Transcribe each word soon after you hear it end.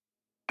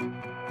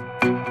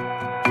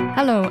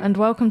Hello and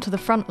welcome to The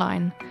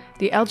Frontline,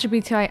 the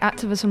LGBTI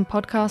activism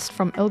podcast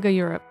from ILGA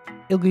Europe.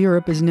 ILGA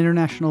Europe is an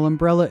international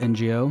umbrella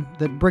NGO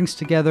that brings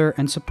together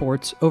and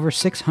supports over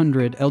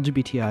 600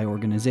 LGBTI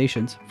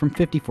organizations from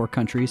 54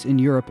 countries in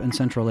Europe and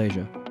Central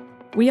Asia.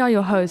 We are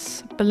your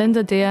hosts,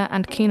 Belinda Deer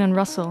and Keenan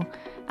Russell,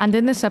 and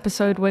in this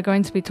episode we're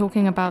going to be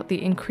talking about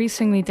the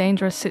increasingly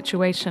dangerous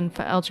situation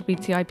for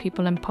LGBTI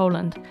people in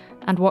Poland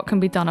and what can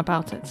be done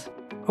about it.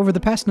 Over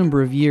the past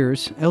number of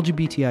years,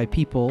 LGBTI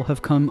people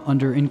have come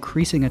under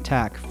increasing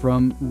attack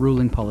from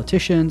ruling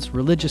politicians,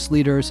 religious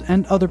leaders,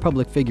 and other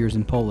public figures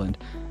in Poland.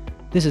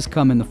 This has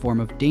come in the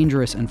form of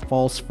dangerous and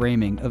false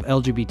framing of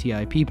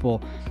LGBTI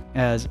people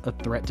as a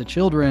threat to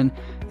children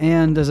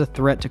and as a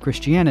threat to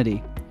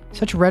Christianity.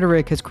 Such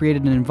rhetoric has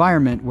created an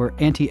environment where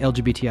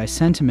anti-LGBTI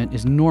sentiment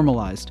is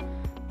normalized,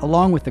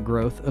 along with the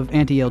growth of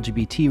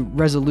anti-LGBT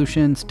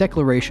resolutions,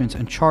 declarations,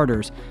 and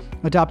charters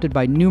adopted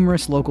by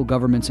numerous local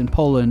governments in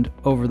Poland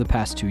over the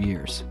past 2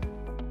 years.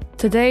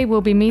 Today we'll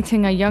be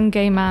meeting a young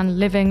gay man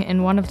living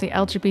in one of the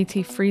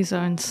LGBT-free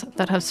zones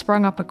that have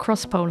sprung up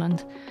across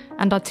Poland,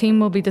 and our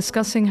team will be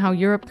discussing how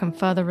Europe can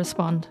further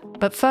respond.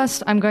 But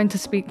first, I'm going to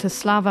speak to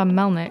Slava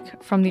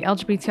Melnik from the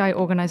LGBTI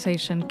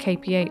organization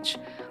KPH,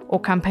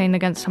 or Campaign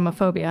Against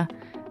Homophobia,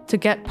 to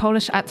get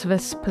Polish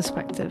activists'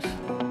 perspective.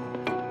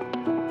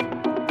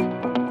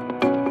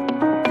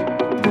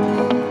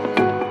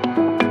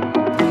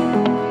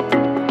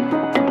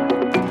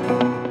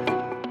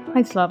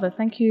 Hi Slava,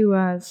 thank you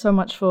so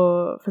much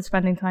for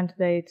spending time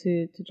today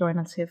to join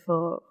us here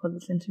for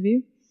this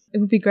interview. It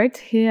would be great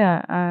to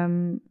hear,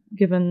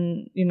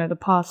 given the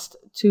past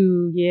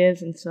 2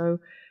 years and so,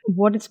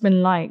 what it's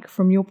been like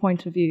from your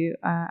point of view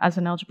as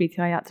an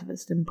LGBTI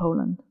activist in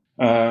Poland.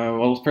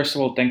 Well, first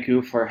of all, thank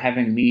you for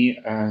having me.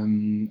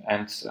 And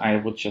I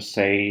would just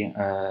say,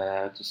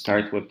 to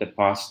start with, the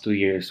past 2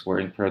 years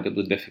were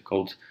incredibly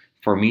difficult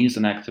for me as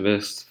an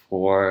activist,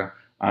 for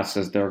us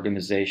as the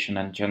organization,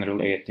 and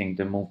generally I think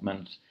the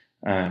movement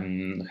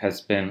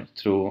has been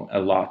through a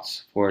lot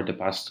for the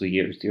past 2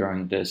 years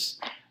during this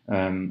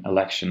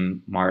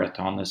election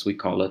marathon, as we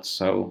call it.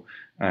 So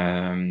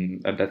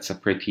that's a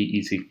pretty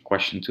easy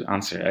question to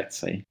answer, I'd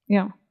say.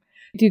 Yeah.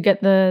 Do you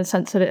get the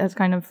sense that it has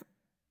kind of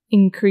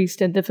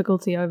increased in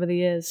difficulty over the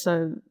years?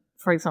 So,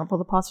 for example,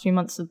 the past few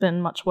months have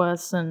been much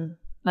worse than,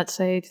 let's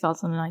say,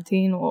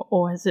 2019,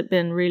 or has it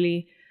been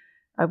really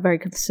a very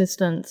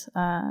consistent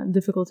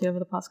difficulty over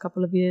the past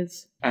couple of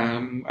years?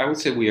 I would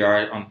say we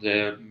are on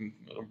the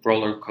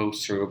roller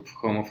coaster of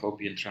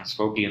homophobia and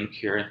transphobia. And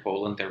here in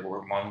Poland, there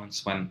were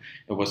moments when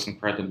it was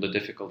incredibly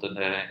difficult in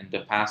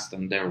the past,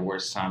 and there were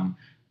some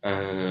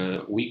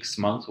weeks,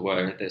 months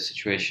where the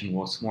situation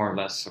was more or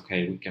less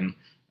okay. We can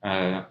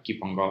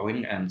keep on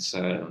going, and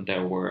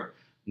there were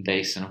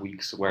days and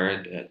weeks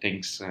where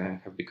things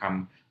have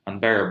become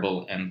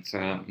unbearable. And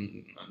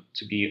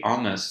to be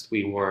honest,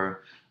 we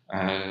were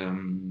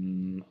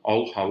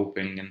all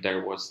hoping, and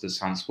there was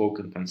this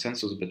unspoken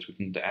consensus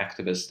between the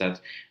activists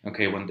that,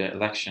 okay, when the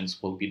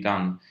elections will be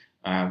done,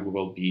 we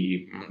will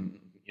be,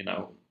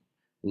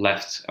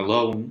 left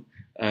alone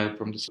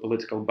from this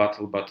political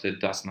battle. But it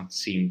does not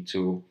seem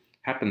to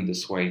happen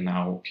this way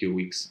now, a few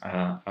weeks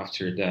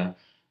after the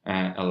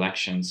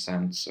elections,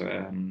 and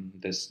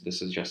this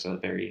is just a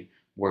very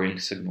worrying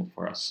signal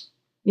for us.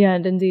 Yeah,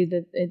 and indeed,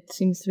 it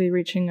seems to be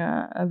reaching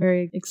a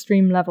very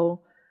extreme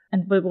level.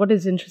 But what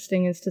is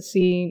interesting is to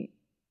see,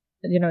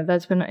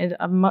 there's been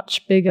a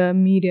much bigger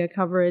media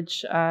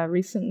coverage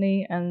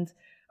recently, and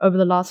over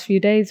the last few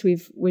days,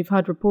 we've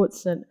heard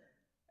reports that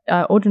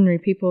ordinary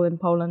people in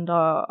Poland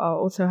are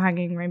also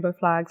hanging rainbow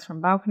flags from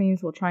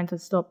balconies, or trying to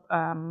stop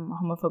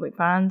homophobic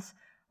bans,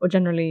 or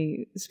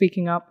generally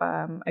speaking up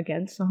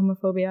against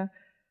homophobia.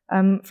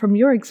 From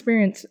your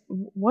experience,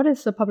 what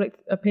is the public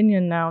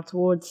opinion now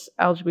towards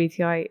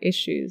LGBTI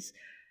issues?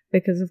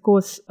 Because, of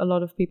course, a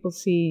lot of people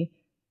see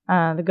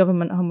the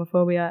government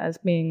homophobia as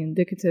being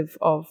indicative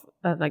of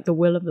the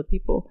will of the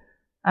people.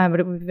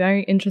 But it would be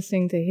very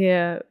interesting to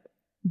hear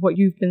what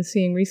you've been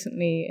seeing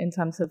recently in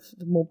terms of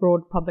the more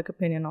broad public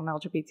opinion on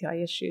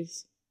LGBTI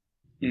issues.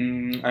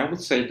 I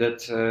would say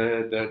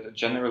that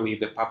generally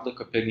the public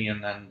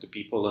opinion and the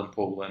people in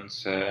Poland,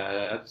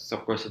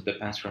 of course it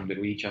depends from the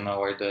region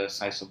or the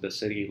size of the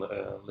city,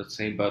 let's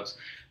say, but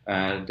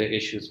the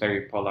issue is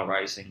very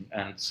polarizing.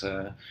 And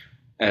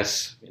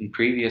as in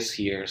previous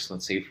years,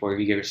 let's say 4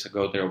 years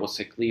ago, there was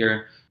a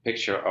clear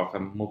picture of a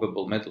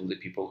movable middle, the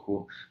people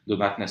who do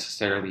not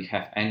necessarily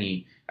have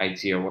any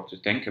idea what to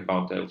think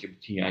about the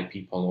LGBTI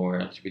people or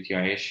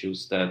LGBTI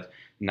issues, that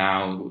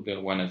now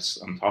when it's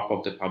on top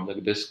of the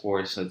public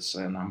discourse, it's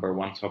a number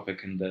one topic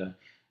in the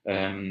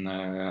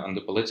on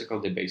the political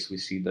debates. We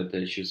see that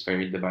the issue is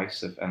very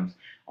divisive, and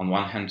on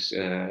one hand,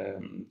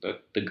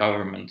 the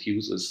government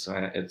uses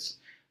its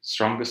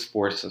strongest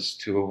forces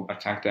to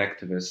attack the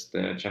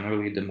activists,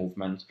 generally the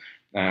movement.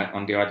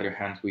 On the other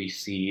hand, we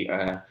see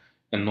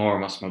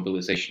enormous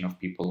mobilization of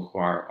people who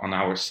are on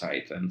our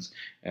side, and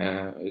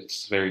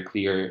it's very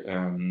clear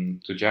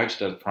to judge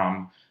that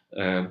from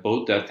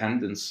both the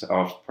attendance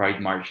of Pride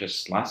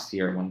marches last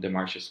year, when the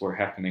marches were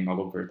happening all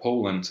over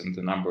Poland, and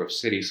the number of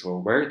cities or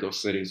where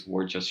those cities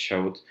were, just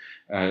showed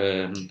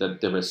that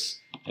there was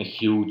a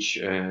huge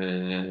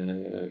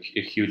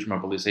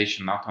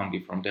mobilization, not only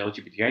from the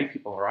LGBTI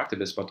people or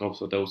activists, but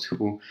also those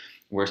who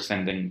were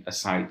standing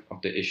aside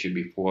of the issue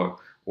before,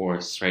 or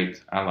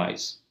straight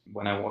allies.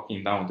 When I'm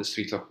walking down the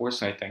streets of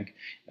Warsaw, I think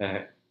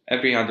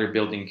every other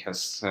building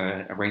has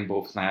a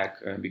rainbow flag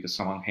because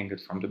someone hung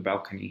it from the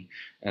balcony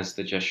as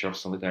the gesture of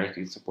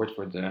solidarity and support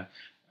for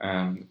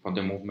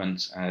the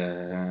movement.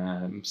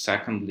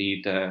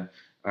 Secondly,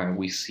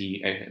 we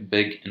see a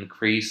big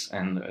increase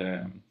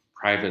in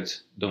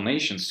private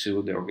donations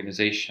to the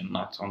organization,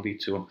 not only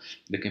to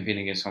the campaign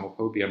against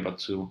homophobia, but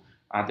to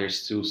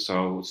others too.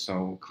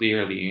 So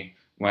clearly,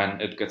 when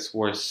it gets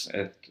worse,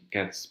 it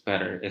gets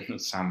better in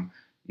some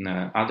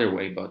other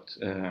way, but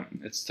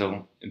it's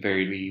still a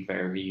very,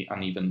 very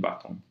uneven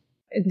battle.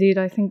 Indeed,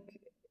 I think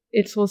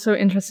it's also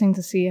interesting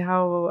to see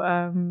how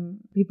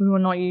people who are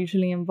not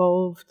usually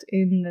involved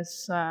in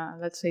this,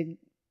 let's say,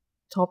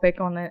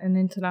 topic on an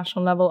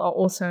international level are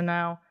also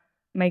now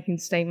making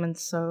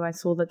statements. So I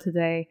saw that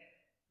today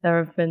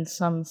there have been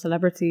some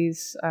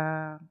celebrities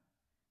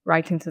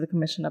writing to the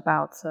Commission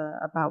about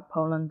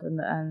Poland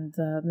and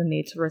the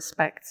need to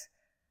respect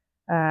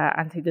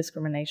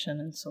anti-discrimination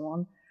and so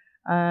on.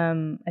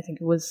 I think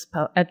it was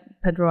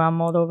Pedro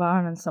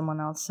Almodovar and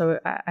someone else. So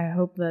I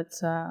hope that,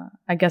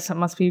 I guess it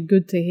must be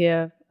good to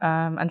hear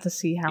and to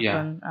see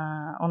happen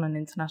on an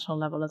international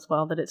level as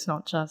well, that it's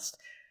not just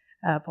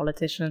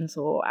politicians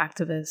or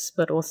activists,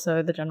 but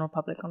also the general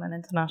public on an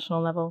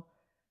international level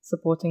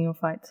supporting your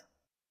fight.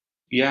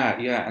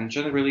 Yeah, and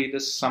generally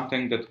this is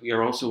something that we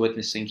are also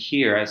witnessing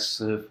here,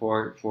 as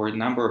for a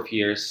number of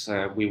years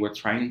we were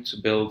trying to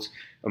build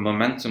a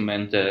momentum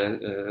and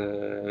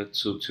to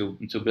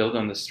build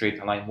on the straight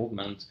ally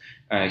movement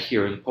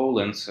here in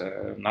Poland,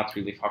 not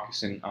really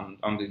focusing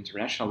on the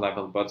international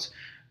level, but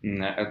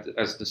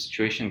as the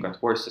situation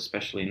got worse,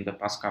 especially in the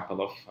past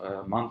couple of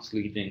months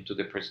leading to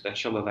the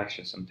presidential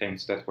elections and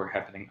things that were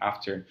happening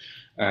after,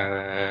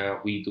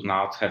 we do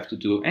not have to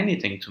do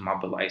anything to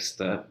mobilize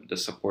the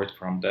support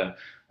from the,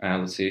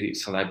 let's say,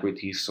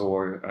 celebrities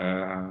or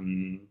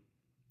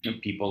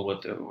people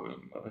with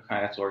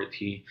high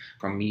authority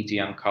from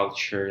media and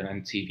culture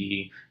and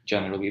TV,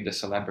 generally the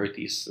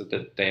celebrities,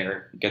 that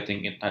they're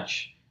getting in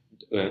touch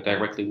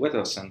directly with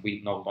us, and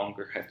we no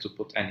longer have to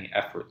put any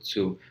effort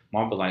to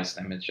mobilize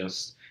them. It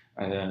just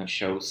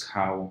shows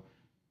how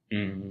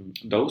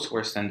those who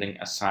are standing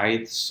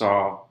aside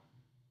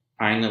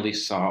finally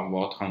saw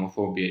what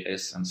homophobia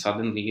is, and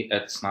suddenly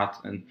it's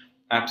not an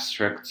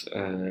abstract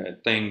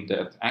thing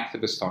that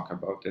activists talk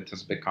about. It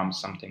has become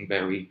something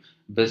very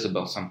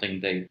visible, something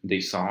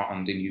they saw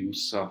on the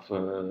news of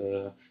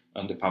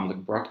on the public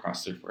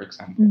broadcaster, for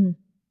example. Mm-hmm.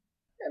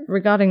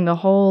 Regarding the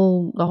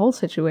whole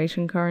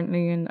situation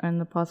currently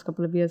and the past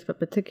couple of years, but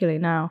particularly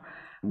now,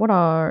 what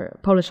are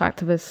Polish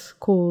activists'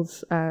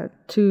 calls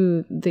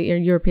to the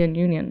European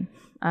Union?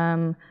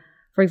 For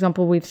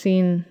example, we've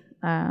seen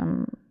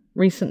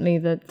recently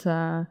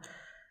that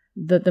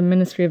the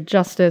Ministry of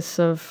Justice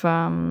of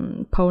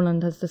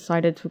Poland has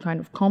decided to kind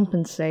of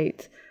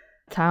compensate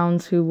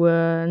towns who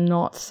were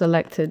not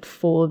selected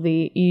for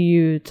the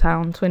EU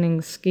town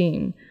twinning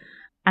scheme,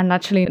 and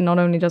actually not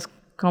only just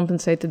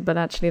compensated, but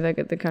actually they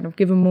kind of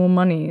given more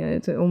money.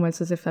 It's almost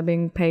as if they're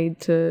being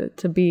paid to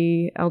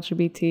be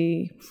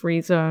LGBT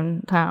free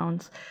zone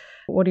towns.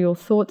 What are your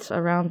thoughts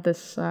around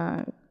this?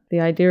 The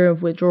idea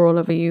of withdrawal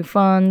of EU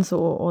funds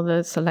or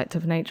the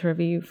selective nature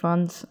of EU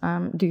funds.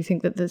 Do you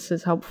think that this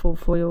is helpful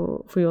for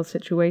your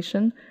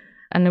situation?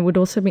 And it would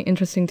also be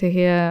interesting to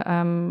hear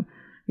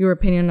your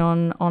opinion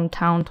on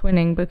town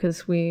twinning,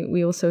 because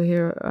we also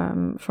hear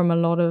from a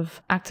lot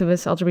of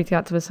activists, LGBT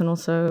activists, and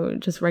also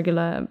just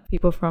regular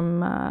people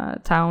from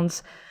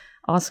towns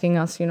asking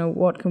us,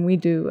 what can we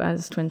do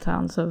as twin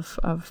towns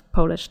of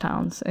Polish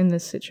towns in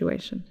this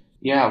situation?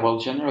 Yeah, well,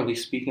 generally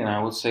speaking, I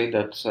would say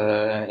that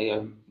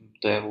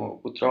the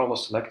withdrawal of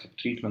selective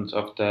treatment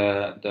of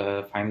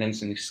the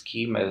financing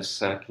scheme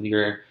is a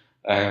clear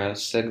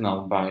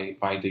signal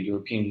by the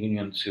European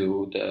Union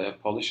to the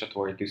Polish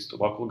authorities, to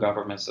local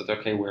governments, that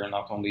okay, we're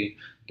not only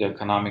the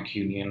economic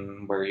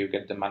union where you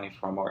get the money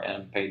from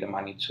and pay the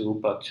money to,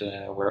 but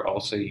we're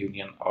also a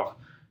union of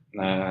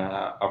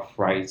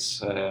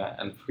rights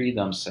and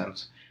freedoms,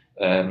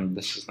 and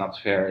this is not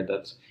fair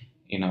that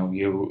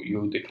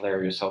you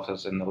declare yourself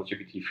as an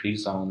LGBT free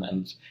zone,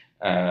 and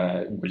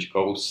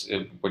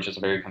which is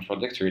very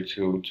contradictory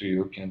to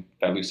European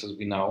values, as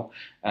we know,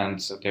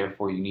 and so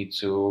therefore you need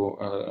to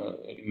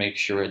make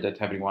sure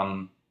that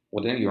everyone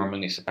within your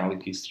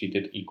municipality is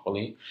treated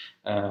equally.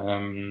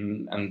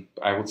 And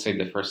I would say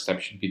the first step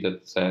should be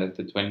that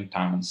the twin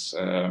towns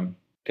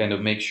kind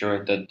of make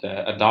sure that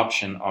the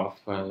adoption of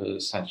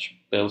such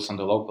bills on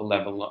the local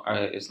level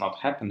is not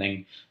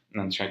happening,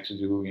 and try to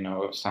do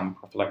some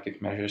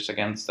prophylactic measures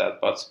against that.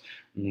 But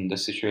the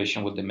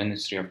situation with the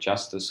Ministry of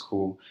Justice,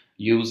 who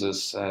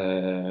uses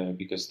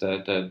because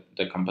the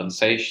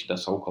compensation, the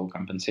so-called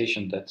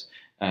compensation that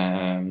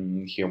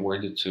he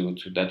awarded to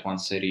that one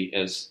city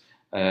is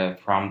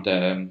from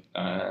the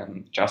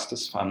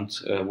Justice Fund,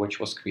 which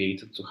was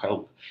created to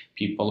help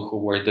people who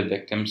were the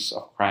victims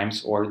of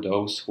crimes or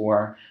those who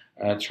are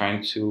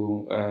trying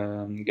to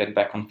get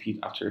back on feet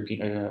after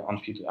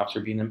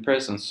being in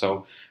prison.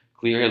 So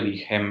clearly,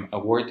 him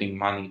awarding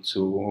money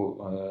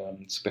to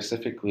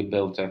specifically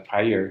build a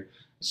fire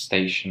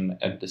station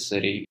at the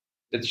city,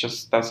 it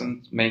just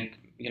doesn't make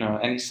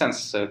any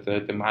sense.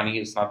 The money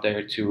is not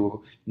there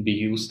to be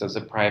used as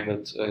a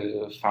private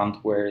fund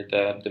where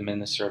the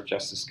Minister of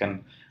Justice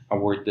can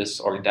award this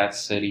or that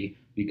city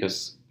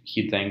because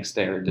he thinks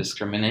they're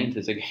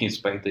discriminated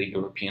against by the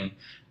European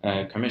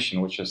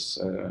Commission, which is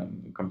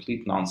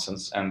complete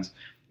nonsense, and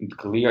it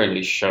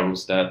clearly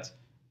shows that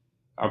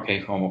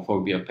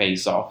homophobia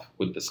pays off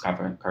with this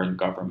current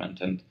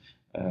government, and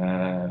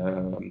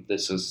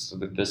this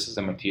is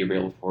a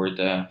material for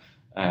the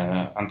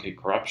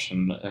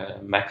anti-corruption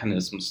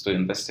mechanisms to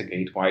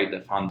investigate why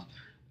the fund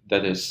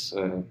that is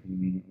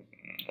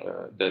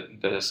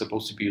that is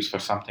supposed to be used for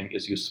something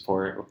is used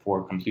for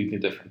completely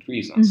different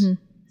reasons. Mm-hmm.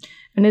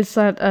 And is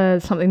that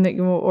something that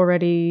you're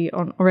already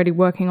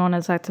working on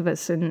as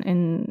activists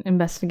in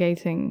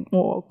investigating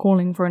or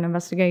calling for an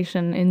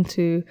investigation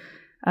into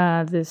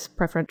this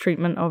preferential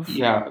treatment of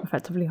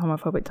effectively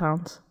homophobic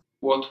towns?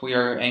 What we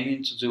are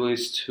aiming to do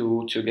is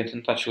to get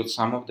in touch with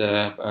some of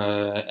the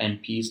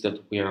MPs that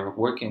we are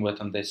working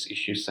with on these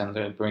issues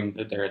and bring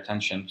their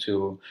attention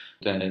to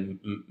the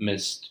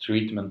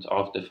mistreatment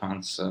of the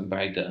funds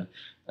by the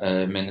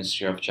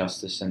Ministry of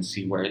Justice and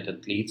see where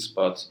that leads.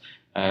 But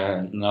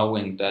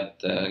knowing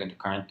that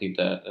currently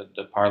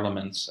the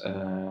parliaments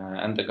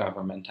and the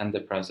government and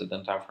the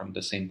president are from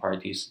the same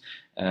parties,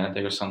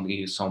 there is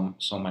only so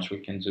much we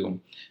can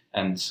do.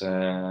 And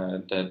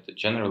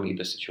generally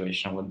the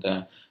situation with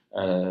the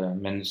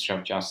Ministry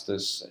of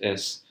Justice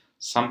is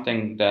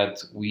something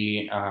that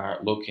we are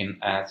looking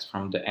at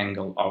from the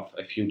angle of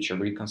a future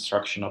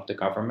reconstruction of the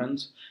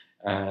government,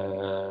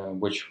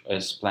 which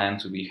is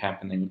planned to be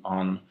happening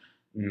on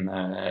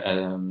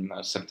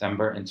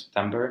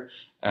September,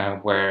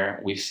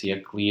 where we see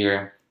a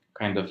clear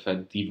kind of a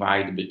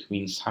divide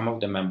between some of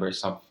the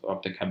members of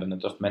the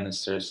cabinet of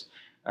ministers.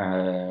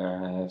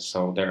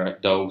 So there are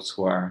those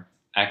who are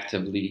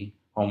actively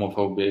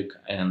homophobic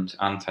and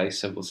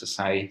anti-civil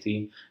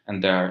society,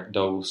 and there are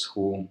those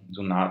who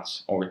do not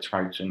or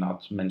try to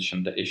not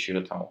mention the issue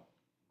at all.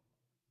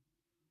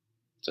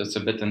 So it's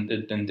a bit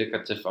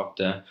indicative of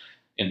the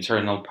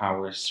internal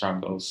power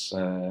struggles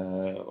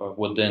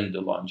within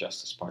the Law and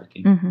Justice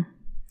Party. Mm-hmm.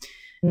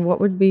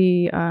 What would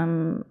be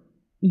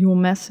your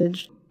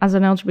message as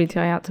an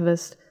LGBTI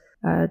activist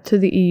to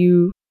the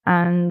EU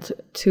and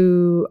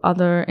to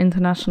other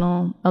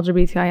international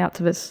LGBTI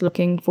activists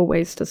looking for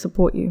ways to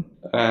support you?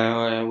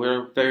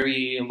 We're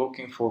very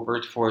looking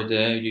forward for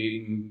the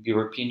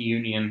European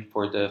Union,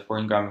 for the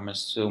foreign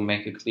governments to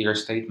make a clear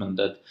statement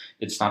that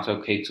it's not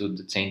okay to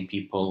detain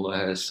people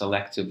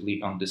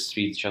selectively on the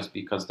streets just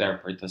because they're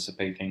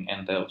participating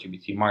in the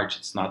LGBT march.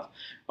 It's not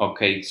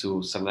okay to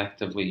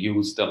selectively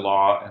use the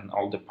law and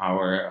all the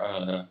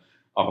power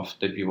of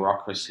the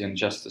bureaucracy and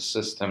justice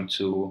system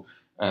to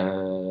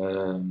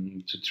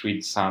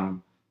treat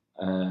some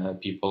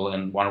people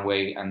in one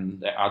way and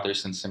the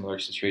others in similar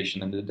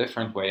situation in a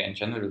different way, and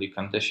generally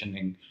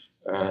conditioning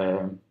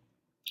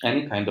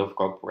any kind of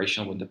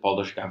cooperation with the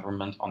Polish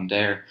government on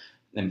their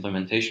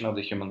implementation of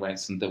the human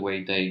rights and the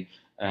way they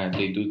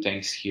do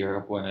things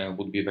here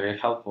would be very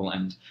helpful.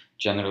 And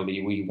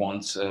generally, we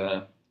want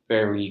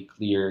very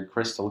clear,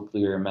 crystal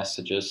clear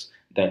messages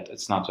that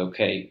it's not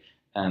okay.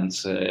 And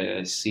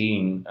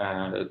seeing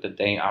the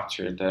day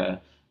after the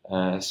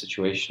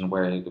situation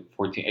where the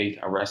 48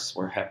 arrests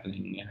were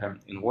happening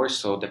in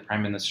Warsaw, the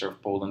Prime Minister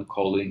of Poland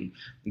calling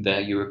the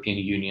European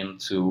Union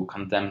to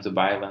condemn the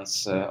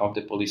violence of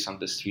the police on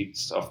the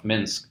streets of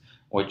Minsk,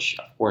 which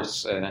of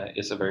course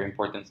is a very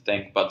important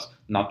thing, but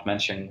not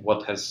mentioning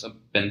what has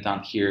been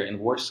done here in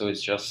Warsaw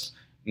is just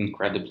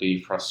incredibly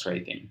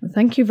frustrating.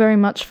 Thank you very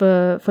much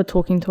for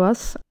talking to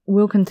us.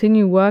 We'll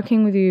continue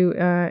working with you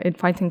in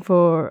fighting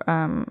for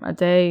a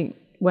day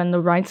when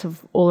the rights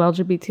of all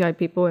LGBTI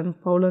people in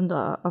Poland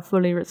are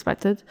fully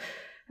respected,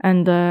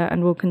 and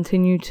we'll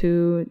continue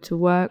to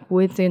work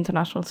with the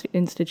international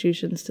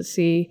institutions to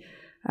see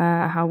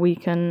how we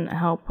can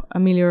help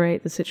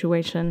ameliorate the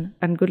situation.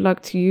 And good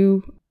luck to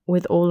you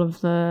with all of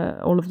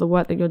the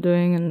work that you're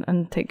doing,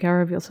 and take care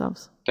of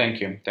yourselves.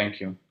 Thank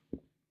you.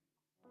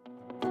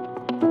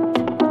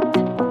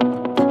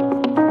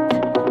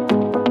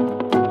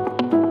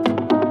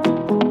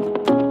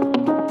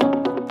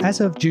 As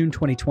of June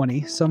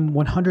 2020, some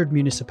 100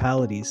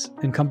 municipalities,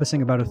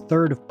 encompassing about a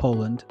third of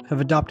Poland,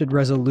 have adopted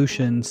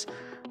resolutions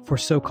for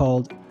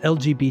so-called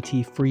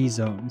LGBT-free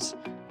zones.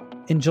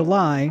 In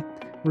July,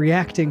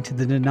 reacting to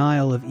the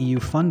denial of EU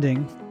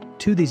funding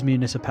to these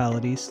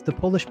municipalities, the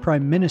Polish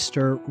Prime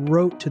Minister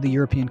wrote to the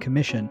European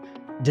Commission,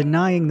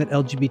 denying that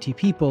LGBT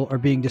people are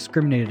being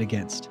discriminated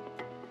against.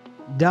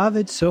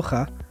 Dawid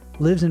Socha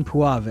lives in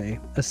Puławy,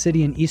 a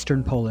city in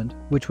eastern Poland,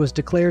 which was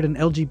declared an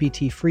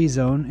LGBT-free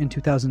zone in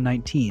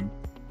 2019.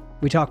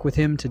 We talk with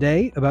him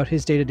today about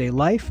his day-to-day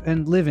life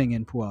and living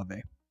in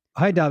Puławy.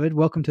 Hi, David.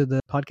 Welcome to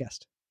the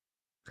podcast.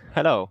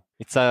 Hello.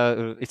 It's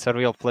a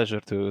real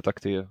pleasure to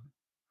talk to you.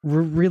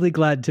 We're really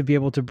glad to be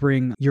able to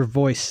bring your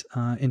voice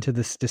into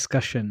this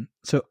discussion.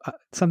 So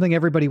something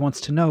everybody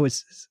wants to know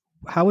is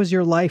how has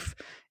your life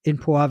in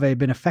Puławy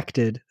been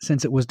affected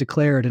since it was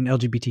declared an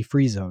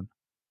LGBT-free zone?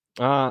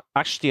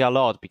 Actually, a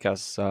lot,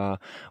 because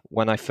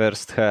when I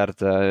first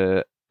heard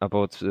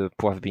about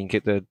Puławy being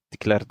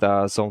declared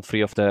a zone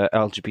free of the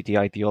LGBT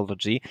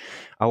ideology,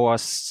 I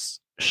was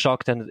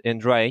shocked and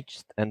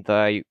enraged, and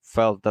I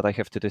felt that I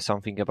have to do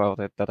something about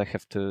it, that I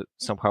have to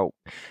somehow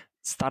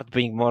start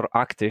being more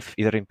active,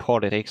 either in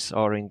politics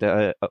or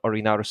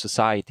in our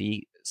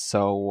society,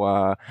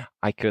 so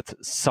I could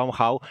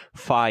somehow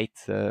fight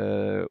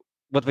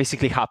what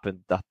basically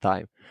happened that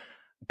time.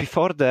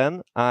 Before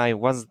then, I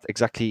wasn't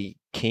exactly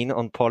keen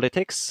on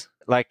politics.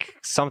 Like,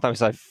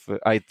 sometimes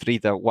I'd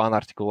read one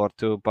article or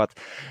two, but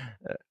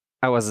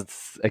I wasn't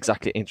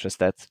exactly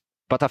interested.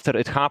 But after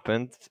it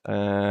happened,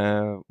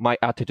 my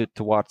attitude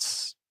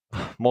towards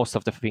most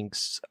of the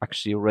things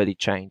actually really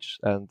changed.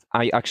 And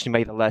I actually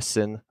made a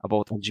lesson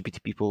about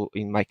LGBT people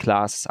in my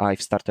class. I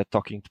started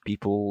talking to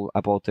people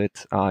about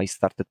it. I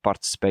started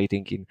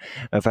participating in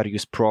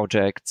various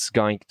projects,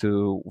 going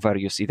to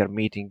various either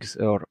meetings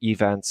or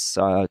events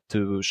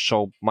to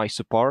show my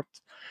support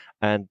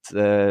and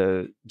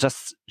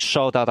just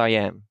show that I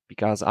am,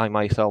 because I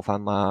myself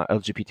am a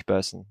LGBT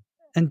person.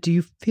 And do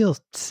you feel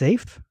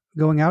safe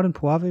going out in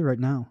Puławy right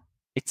now?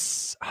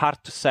 It's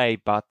hard to say,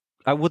 but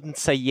I wouldn't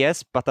say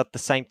yes, but at the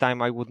same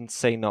time, I wouldn't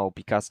say no,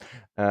 because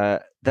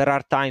there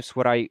are times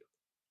where I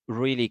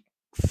really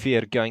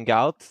fear going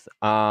out,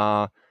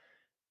 but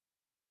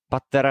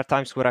there are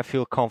times where I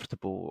feel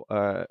comfortable.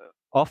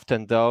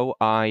 Often, though,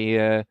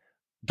 I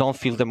don't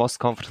feel the most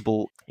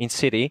comfortable in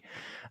city.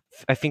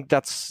 I think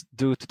that's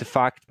due to the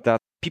fact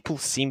that people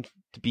seem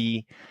to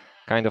be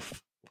kind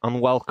of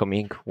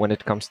unwelcoming when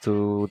it comes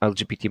to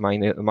LGBT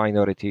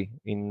minority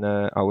in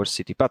our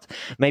city. But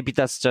maybe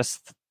that's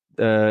just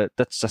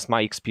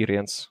my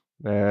experience.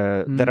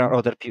 There are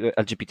other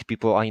LGBT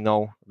people I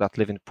know that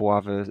live in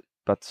Puławy,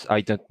 but I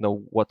don't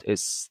know what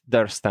is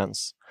their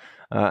stance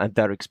and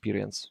their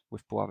experience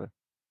with Puławy.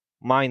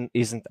 Mine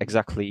isn't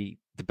exactly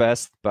the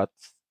best, but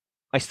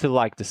I still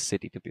like this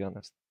city, to be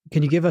honest.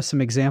 Can you give us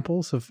some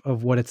examples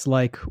of what it's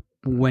like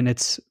when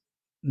it's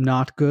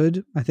not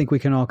good? I think we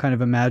can all kind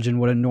of imagine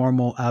what a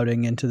normal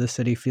outing into the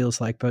city feels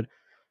like, but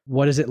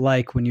what is it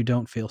like when you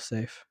don't feel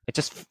safe? I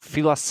just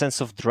feel a sense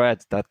of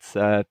dread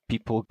that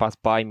people pass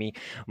by me,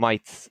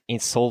 might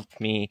insult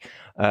me.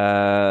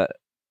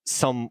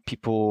 Some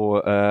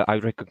people I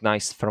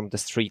recognize from the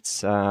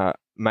streets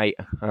may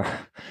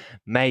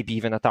maybe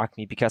even attack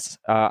me, because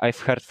I've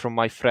heard from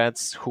my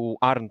friends who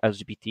aren't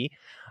LGBT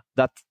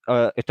that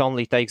it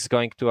only takes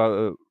going to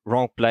a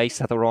wrong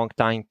place at the wrong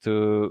time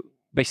to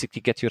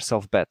basically get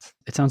yourself bad.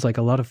 It sounds like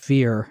a lot of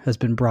fear has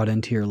been brought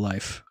into your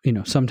life.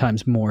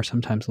 Sometimes more,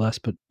 sometimes less,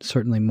 but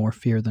certainly more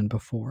fear than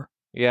before.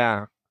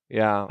 Yeah.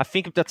 I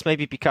think that's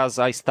maybe because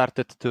I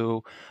started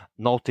to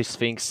notice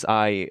things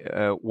I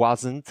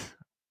wasn't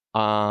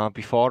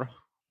before.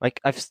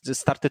 Like, I've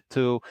started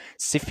to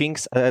see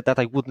things that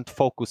I wouldn't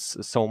focus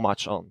so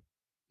much on.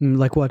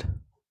 Like what?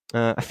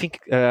 I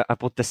think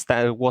about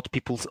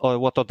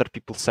what other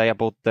people say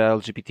about the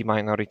LGBT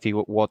minority,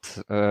 what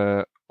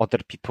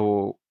other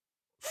people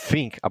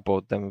think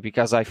about them,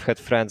 because I've had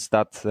friends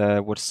that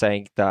were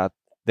saying that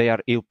they are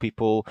ill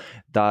people,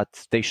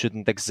 that they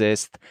shouldn't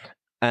exist,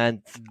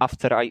 and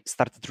after I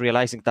started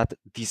realizing that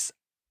these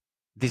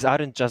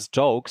aren't just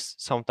jokes,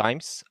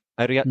 sometimes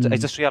I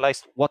just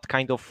realized what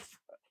kind of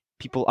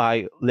people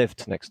I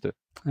lived next to.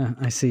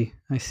 I see.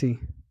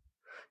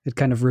 It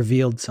kind of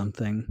revealed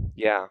something.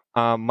 Yeah.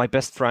 My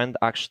best friend,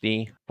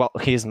 actually, well,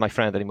 he isn't my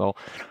friend anymore,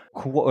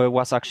 who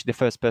was actually the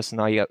first person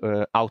I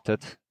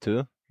outed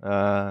to,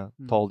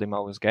 told him I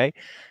was gay.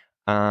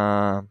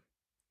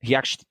 He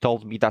actually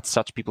told me that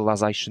such people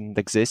as I shouldn't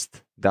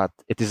exist, that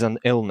it is an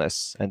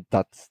illness, and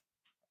that,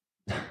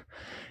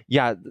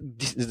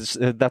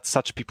 that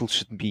such people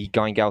shouldn't be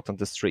going out on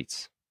the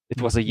streets.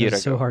 It was a year ago.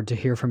 It's so hard to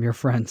hear from your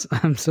friends.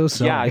 I'm so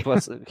sorry. Yeah, it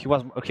was.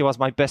 He was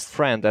my best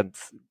friend, and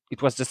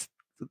it was just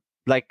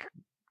like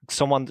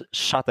someone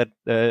shattered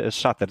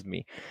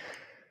me.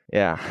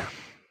 Yeah.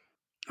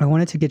 I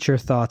wanted to get your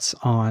thoughts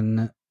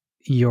on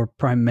your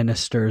Prime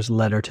Minister's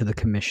letter to the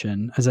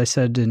Commission. As I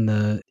said in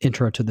the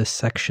intro to this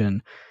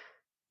section,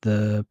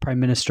 the Prime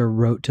Minister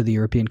wrote to the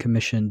European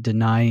Commission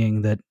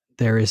denying that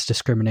there is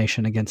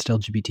discrimination against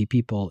LGBT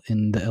people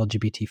in the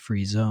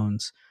LGBT-free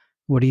zones.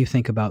 What do you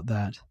think about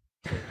that?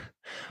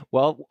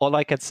 Well, all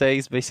I can say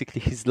is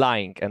basically he's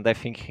lying, and I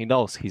think he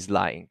knows he's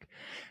lying.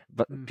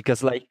 But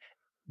because, like,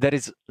 there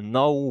is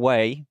no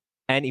way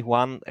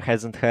anyone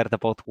hasn't heard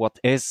about what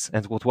is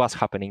and what was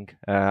happening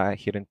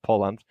here in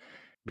Poland.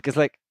 Because,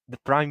 like, the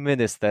prime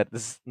minister.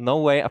 There's no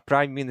way a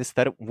prime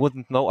minister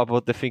wouldn't know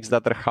about the things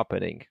that are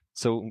happening.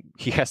 So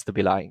he has to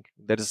be lying.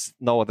 There's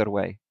no other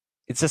way.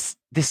 It's just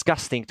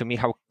disgusting to me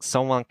how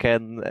someone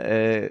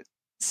can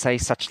say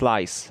such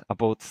lies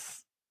about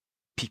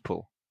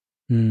people.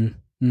 One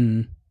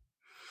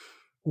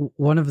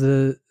of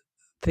the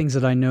things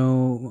that I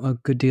know a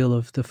good deal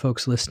of the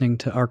folks listening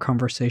to our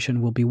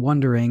conversation will be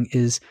wondering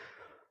is,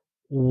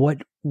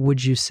 what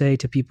would you say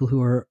to people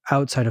who are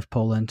outside of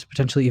Poland,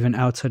 potentially even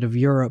outside of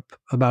Europe,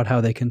 about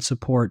how they can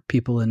support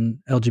people in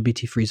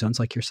LGBT-free zones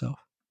like yourself?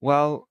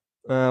 Well,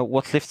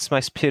 what lifts my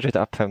spirit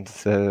up and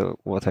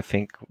what I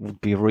think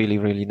would be really,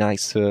 really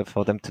nice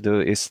for them to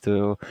do is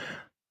to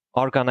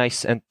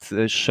organize and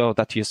show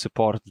that you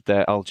support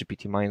the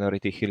LGBT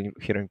minority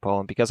here in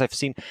Poland, because I've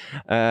seen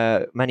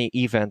many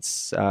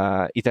events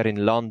either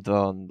in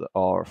London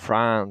or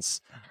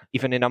France,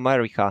 even in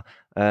America,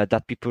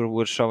 that people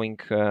were showing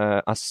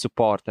us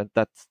support, and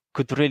that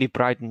could really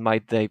brighten my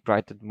day,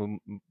 brighten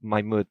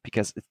my mood,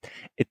 because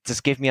it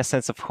just gave me a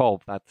sense of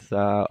hope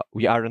that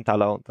we aren't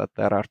alone, that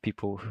there are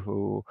people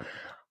who,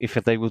 if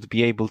they would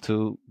be able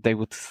to, they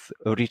would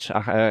reach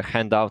a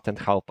hand out and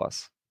help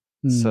us.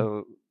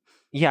 So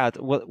yeah,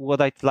 what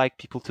I'd like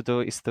people to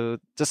do is to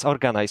just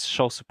organize,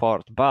 show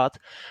support. But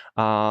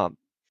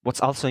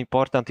what's also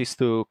important is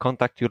to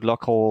contact your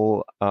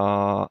local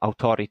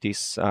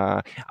authorities,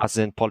 as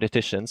in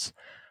politicians,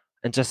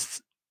 and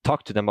just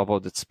talk to them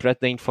about it, spread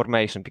the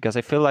information, because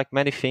I feel like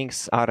many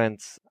things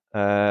aren't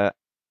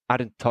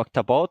talked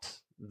about.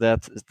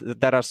 That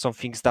there are some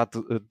things that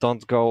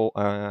don't go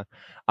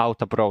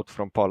out abroad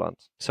from Poland.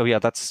 So yeah,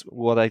 that's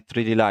what I'd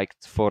really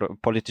liked, for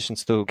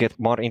politicians to get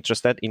more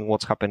interested in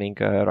what's happening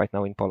right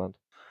now in Poland.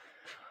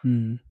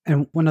 And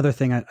one other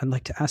thing I'd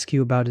like to ask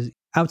you about is,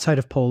 outside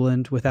of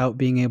Poland, without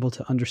being able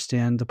to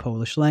understand the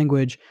Polish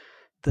language,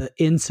 the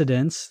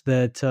incidents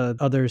that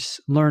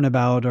others learn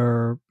about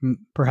are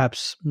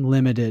perhaps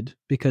limited,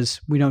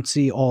 because we don't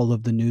see all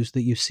of the news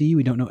that you see.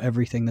 We don't know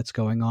everything that's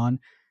going on.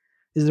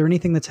 Is there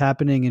anything that's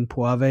happening in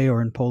Puławy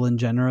or in Poland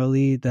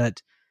generally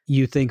that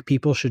you think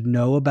people should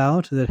know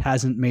about that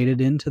hasn't made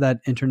it into that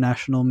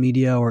international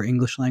media or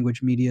English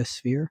language media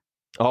sphere?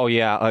 Oh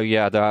yeah.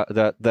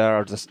 There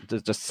are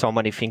just so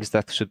many things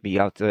that should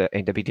be out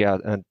in the media,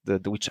 and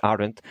which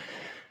aren't.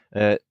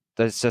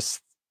 That's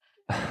just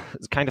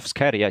kind of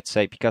scary, I'd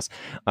say, because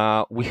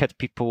we had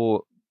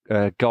people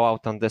go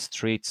out on the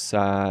streets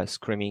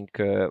screaming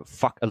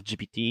 "fuck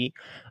LGBT."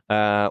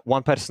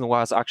 One person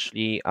was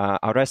actually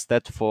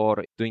arrested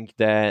for doing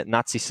the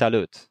Nazi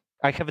salute.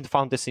 I haven't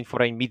found this in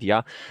foreign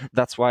media.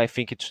 That's why I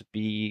think it should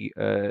be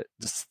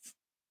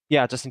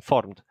just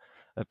informed.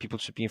 People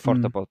should be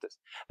informed about this.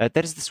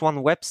 There is this one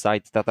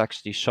website that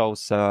actually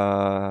shows,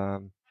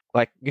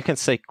 like, you can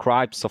say,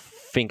 crimes of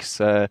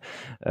things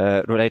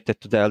related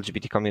to the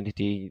LGBT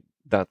community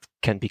that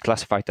can be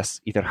classified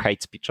as either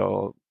hate speech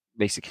or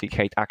basically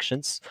hate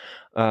actions.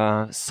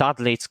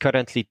 Sadly, it's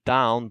currently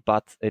down,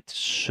 but it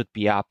should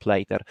be up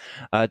later.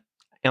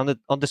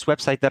 On this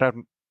website, there are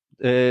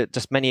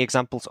just many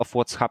examples of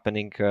what's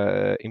happening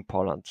in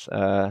Poland.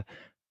 A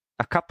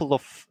couple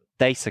of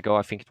days ago,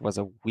 I think it was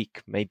a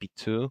week, maybe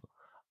two,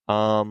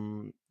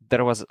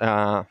 there was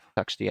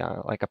actually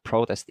like a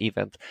protest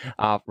event,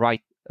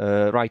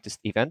 rightist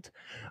event,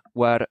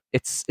 where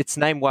its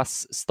name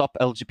was "Stop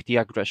LGBT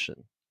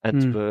Aggression,"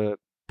 and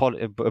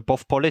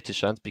both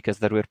politicians, because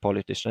there were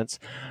politicians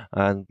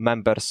and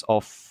members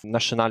of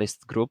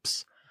nationalist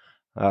groups,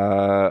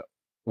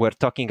 were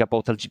talking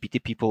about LGBT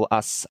people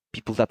as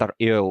people that are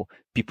ill,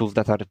 people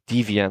that are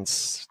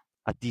deviants,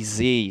 a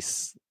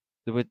disease,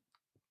 with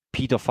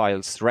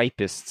pedophiles,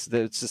 rapists.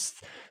 There's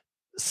just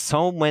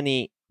so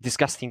many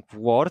disgusting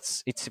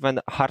words. It's even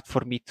hard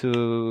for me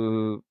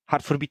to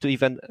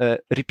even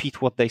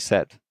repeat what they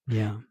said.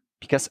 Yeah.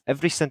 Because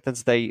every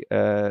sentence they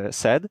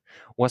said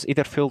was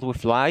either filled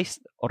with lies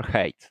or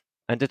hate,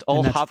 and it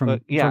all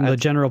happened from the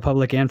general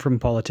public and from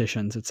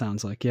politicians. It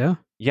sounds like, yeah.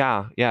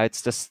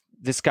 It's just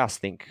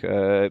disgusting,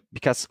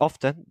 because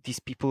often these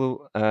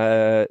people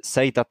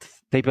say that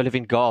they believe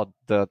in God,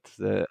 that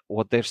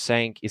what they're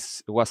saying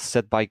was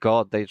said by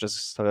God. They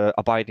just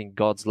abide in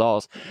God's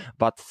laws,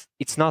 but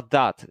it's not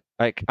that.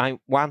 Like, I'm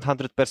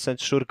 100%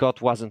 sure God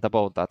wasn't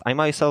about that. I'm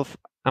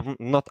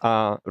not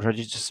a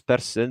religious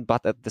person,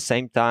 but at the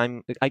same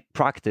time, I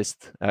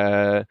practiced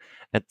and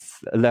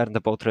learned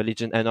about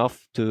religion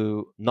enough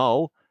to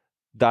know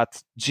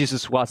that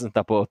Jesus wasn't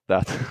about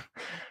that.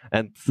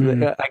 And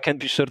I can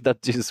be sure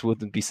that Jesus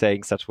wouldn't be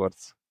saying such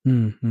words.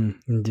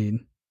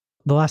 Indeed.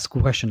 The last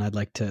question I'd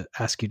like to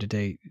ask you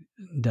today,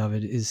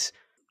 David, is,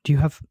 do you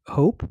have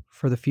hope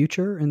for the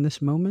future in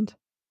this moment?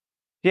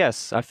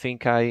 Yes, I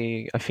think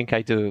I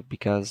do,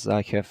 because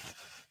I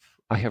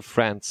have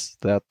friends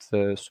that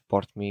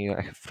support me.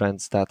 I have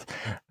friends that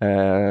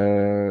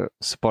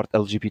support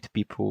LGBT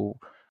people.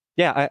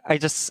 Yeah, I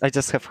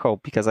just have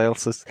hope, because I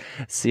also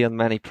see on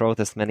many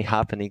protests, many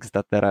happenings,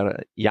 that there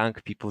are young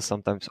people,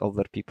 sometimes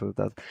older people,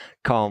 that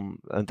come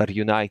and are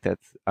united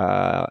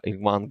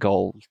in one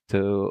goal: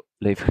 to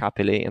live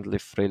happily and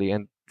live freely.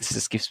 And this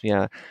just gives me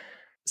a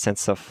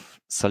sense of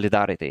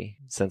solidarity,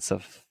 sense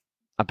of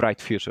a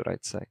bright future,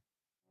 I'd say.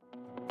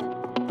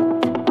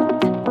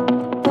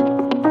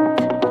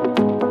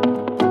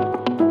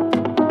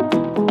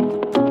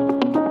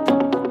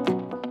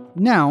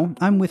 Now,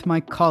 I'm with my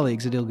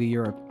colleagues at ILGA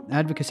Europe,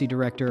 Advocacy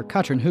Director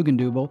Katrin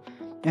Hugendubel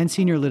and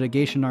Senior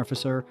Litigation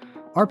Officer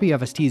Arpi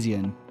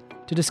Avastisian,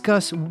 to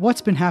discuss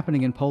what's been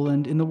happening in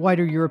Poland in the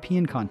wider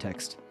European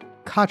context.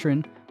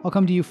 Katrin, I'll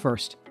come to you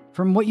first.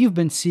 From what you've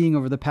been seeing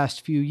over the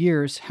past few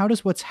years, how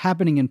does what's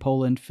happening in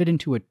Poland fit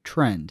into a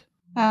trend?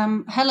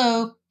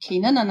 Hello,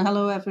 Keenan, and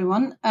hello,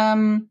 everyone.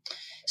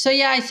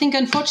 I think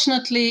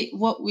unfortunately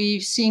what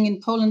we're seeing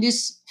in Poland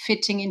is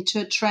fitting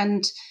into a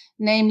trend.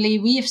 Namely,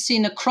 we have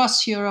seen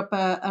across Europe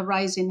a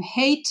rise in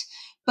hate,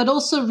 but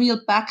also real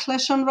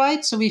backlash on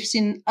rights. So we've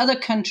seen other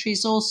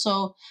countries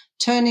also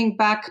turning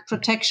back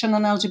protection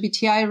on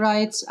LGBTI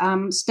rights,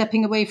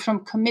 stepping away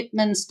from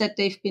commitments that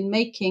they've been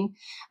making.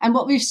 And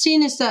what we've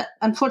seen is that,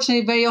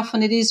 unfortunately, very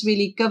often it is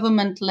really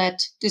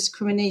government-led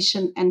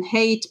discrimination and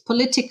hate,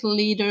 political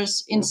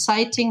leaders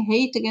inciting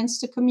hate against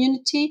the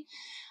community,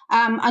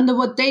 under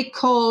what they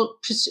call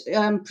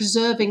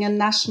preserving a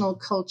national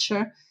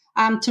culture.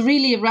 To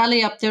really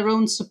rally up their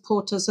own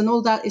supporters. And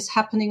all that is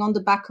happening on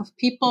the back of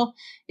people.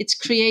 It's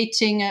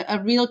creating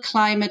a real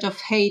climate of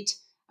hate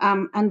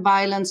and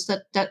violence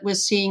that we're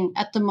seeing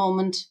at the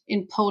moment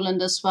in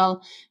Poland as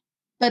well.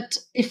 But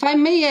if I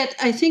may add,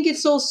 I think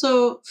it's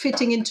also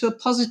fitting into a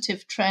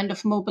positive trend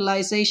of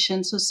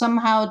mobilization. So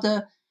somehow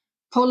the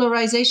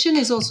polarization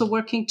is also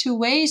working two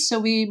ways. So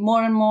we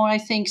more and more, I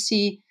think,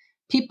 see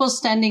people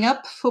standing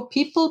up for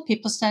people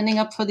standing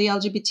up for the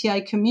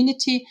LGBTI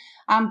community,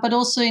 but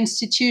also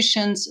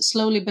institutions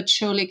slowly but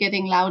surely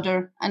getting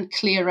louder and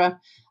clearer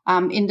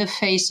in the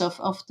face of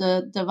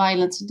the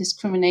violence and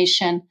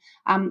discrimination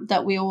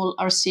that we all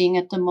are seeing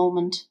at the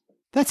moment.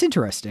 That's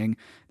interesting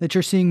that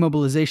you're seeing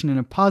mobilization in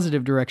a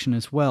positive direction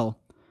as well.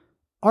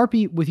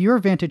 Arpi, with your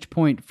vantage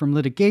point from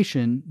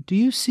litigation, do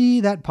you see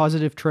that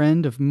positive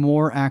trend of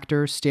more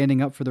actors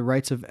standing up for the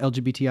rights of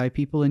LGBTI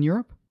people in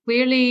Europe?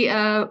 Clearly,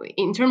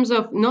 in terms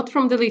of not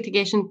from the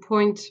litigation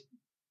point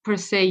per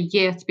se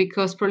yet,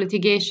 because for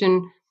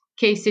litigation,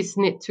 cases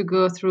need to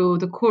go through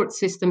the court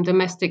system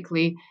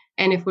domestically.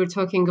 And if we're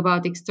talking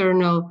about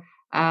external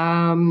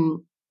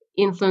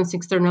influence,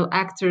 external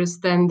actors,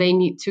 then they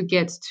need to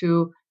get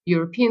to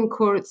European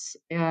courts,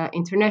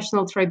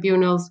 international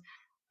tribunals.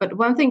 But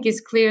one thing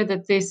is clear,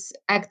 that these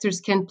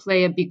actors can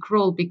play a big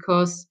role,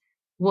 because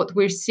what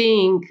we're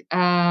seeing,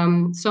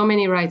 so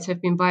many rights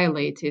have been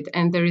violated,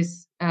 and there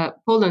is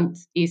Poland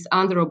is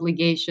under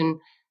obligation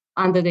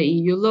under the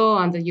EU law,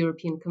 under the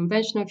European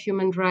Convention of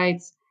Human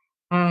Rights,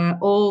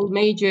 all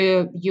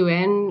major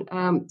UN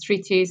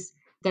treaties,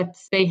 that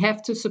they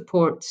have to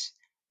support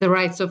the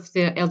rights of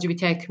the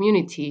LGBTI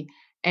community.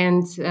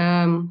 And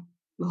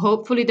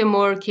hopefully the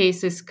more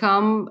cases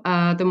come,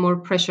 the more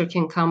pressure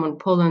can come on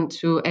Poland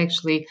to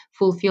actually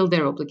fulfill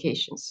their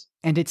obligations.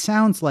 And it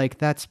sounds like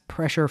that's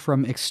pressure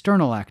from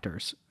external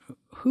actors.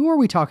 Who are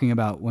we talking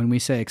about when we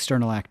say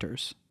external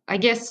actors? I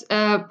guess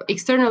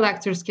external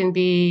actors can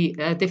be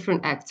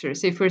different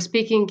actors. If we're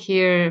speaking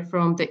here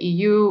from the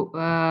EU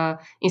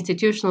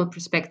institutional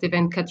perspective,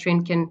 and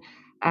Katrin can,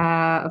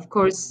 of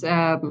course,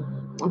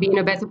 be in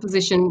a better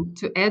position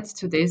to add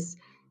to this,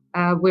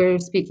 we're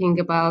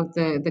speaking about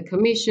the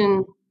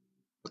Commission,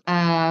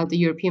 the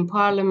European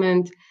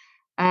Parliament,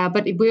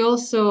 but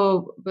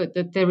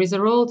that there is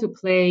a role to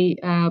play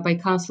by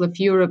Council of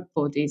Europe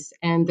bodies,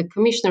 and the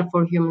Commissioner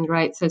for Human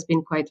Rights has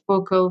been quite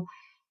vocal.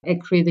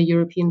 ECRI, the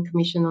European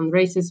Commission on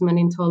Racism and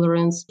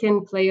Intolerance,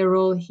 can play a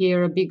role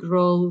here, a big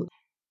role,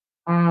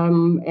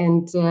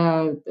 and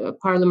the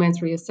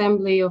Parliamentary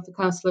Assembly of the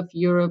Council of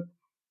Europe,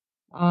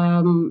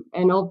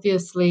 and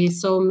obviously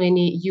so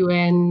many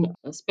UN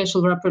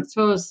special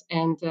rapporteurs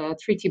and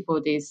treaty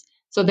bodies.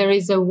 So there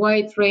is a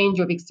wide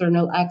range of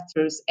external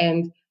actors,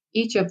 and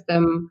each of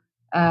them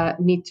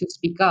need to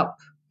speak up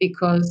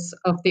because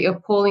of the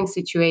appalling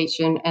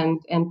situation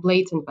and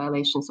blatant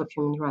violations of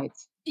human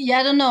rights. Yeah,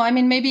 I don't know. I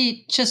mean,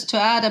 maybe just to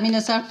add, I mean,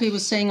 as Arpi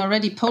was saying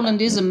already,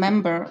 Poland is a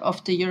member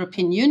of the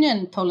European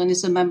Union. Poland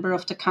is a member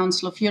of the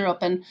Council of Europe,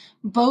 and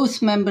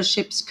both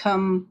memberships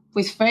come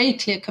with very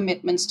clear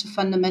commitments to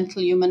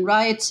fundamental human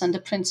rights and the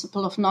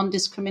principle of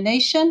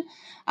non-discrimination,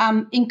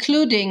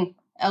 including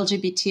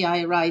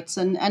LGBTI rights.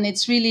 And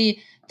it's really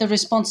the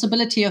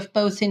responsibility of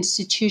both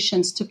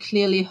institutions to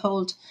clearly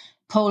hold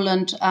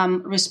Poland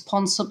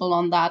responsible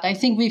on that. I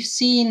think we've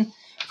seen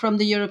from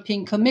the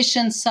European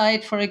Commission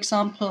side, for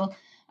example,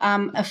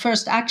 a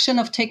first action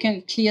of taking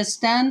a clear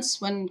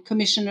stance when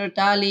Commissioner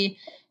Dalli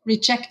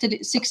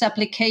rejected 6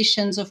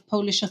 applications of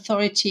Polish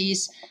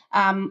authorities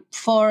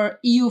for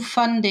EU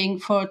funding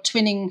for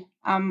twinning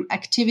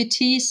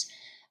activities,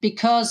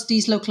 because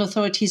these local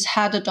authorities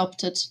had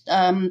adopted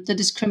the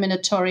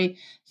discriminatory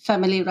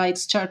family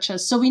rights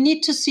charters. So we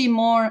need to see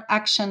more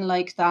action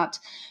like that.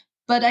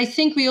 But I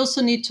think we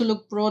also need to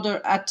look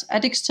broader at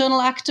external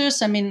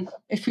actors. I mean,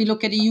 if we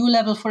look at EU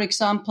level, for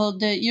example,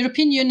 the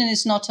European Union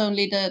is not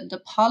only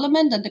the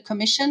Parliament and the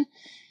Commission,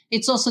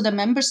 it's also the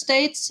member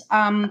states.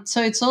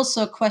 So it's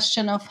also a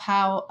question of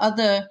how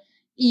other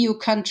EU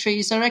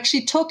countries are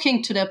actually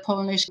talking to their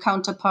Polish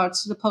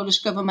counterparts, to the Polish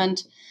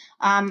government,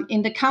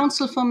 in the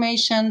council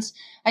formations.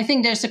 I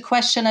think there's a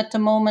question at the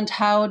moment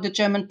how the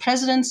German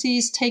presidency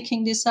is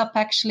taking this up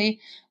actually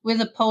with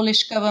the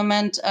Polish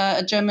government,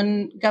 a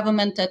German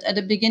government that at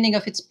the beginning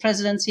of its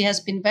presidency has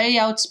been very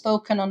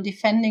outspoken on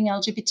defending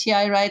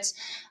LGBTI rights.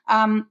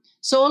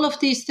 So all of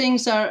these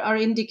things are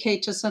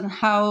indicators on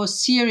how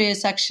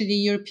serious actually the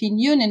European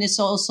Union is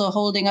also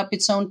holding up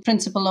its own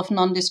principle of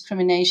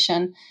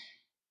non-discrimination.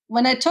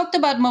 When I talked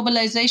about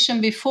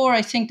mobilization before,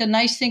 I think the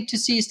nice thing to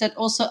see is that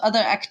also other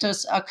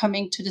actors are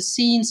coming to the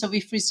scene. So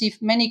we've received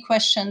many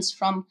questions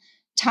from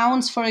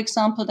towns, for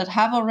example, that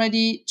have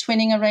already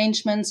twinning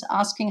arrangements,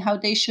 asking how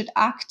they should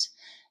act.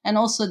 And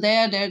also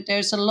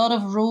there's a lot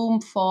of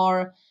room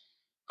for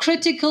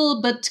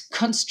critical but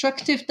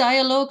constructive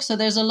dialogue. So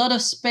there's a lot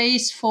of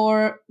space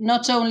for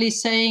not only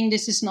saying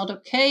this is not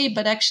okay,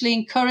 but actually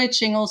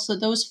encouraging also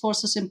those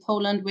forces in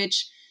Poland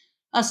which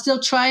are still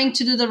trying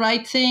to do the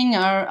right thing,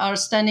 are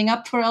standing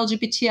up for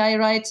LGBTI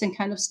rights and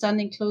kind of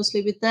standing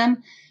closely with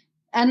them.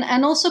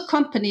 And also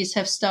companies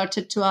have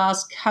started to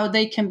ask how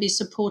they can be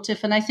supportive.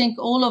 And I think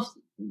all of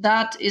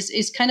that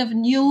is kind of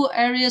new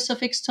areas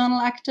of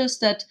external actors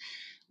that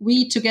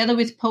we, together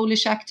with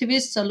Polish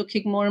activists, are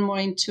looking more and more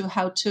into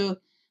how to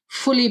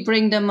fully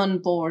bring them on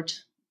board.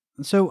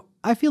 So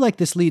I feel like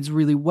this leads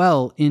really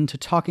well into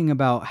talking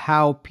about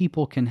how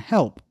people can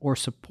help or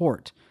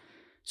support.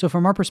 So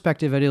from our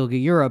perspective at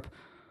ILGA Europe,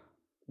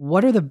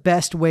 what are the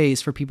best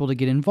ways for people to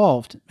get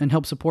involved and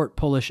help support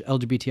Polish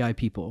LGBTI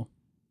people?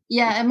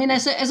 Yeah, I mean,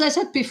 as I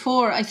said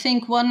before, I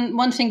think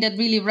one thing that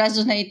really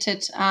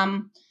resonated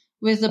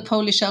with the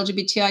Polish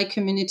LGBTI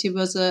community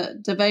was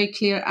the very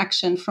clear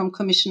action from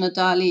Commissioner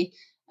Dalli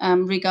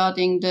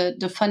regarding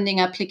the funding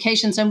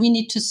applications. And we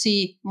need to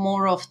see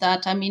more of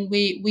that. I mean,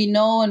 we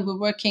know, and we're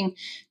working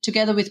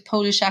together with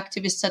Polish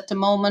activists at the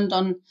moment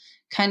on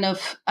kind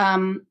of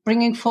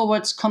bringing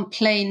forward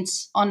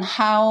complaints on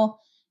how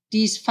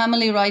these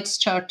family rights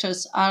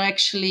charters are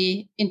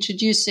actually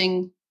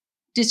introducing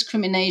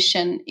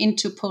discrimination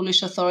into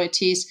Polish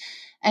authorities,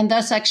 and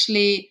thus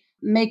actually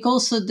make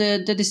also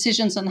the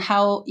decisions on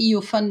how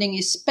EU funding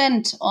is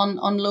spent on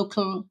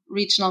local,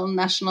 regional, and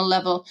national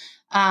level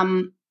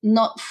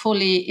not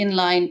fully in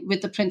line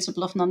with the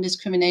principle of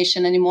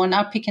non-discrimination anymore. And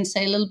Arpi can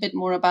say a little bit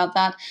more about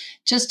that.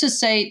 Just to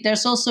say,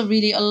 there's also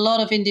really a lot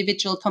of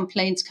individual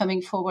complaints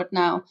coming forward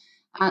now,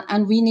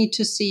 and we need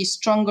to see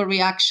stronger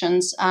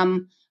reactions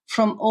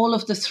from all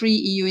of the 3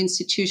 EU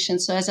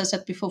institutions. So as I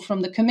said before,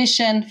 from the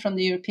Commission, from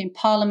the European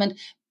Parliament,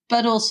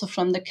 but also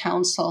from the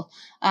Council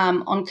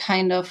on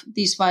kind of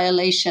these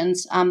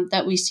violations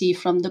that we see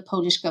from the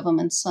Polish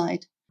government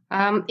side.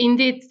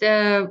 Indeed,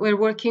 we're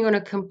working on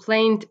a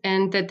complaint,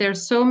 and that there are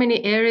so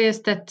many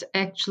areas that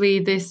actually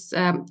these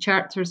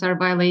charters are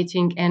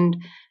violating. And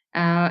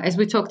as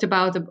we talked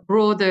about, the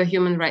broader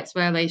human rights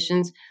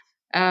violations.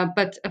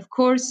 But of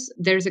course,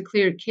 there's a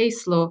clear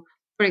case law,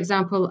 for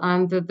example,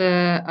 under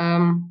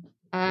the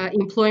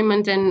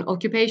Employment and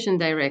Occupation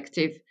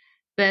Directive,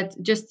 that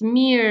just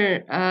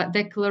mere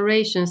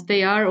declarations,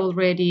 they are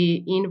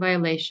already in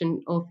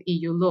violation of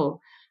EU law.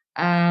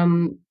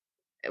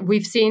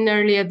 We've seen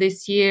earlier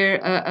this year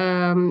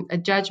a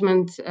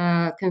judgment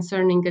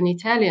concerning an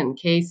Italian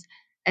case,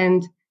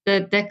 and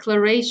the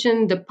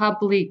declaration, the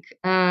public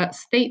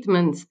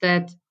statements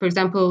that, for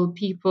example,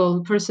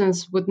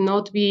 persons would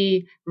not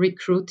be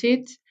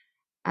recruited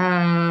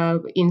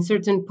in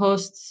certain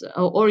posts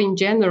or in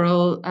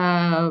general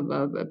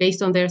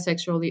based on their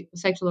sexual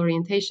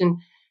orientation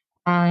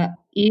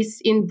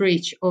is in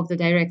breach of the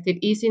directive,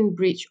 is in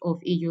breach of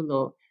EU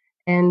law.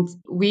 And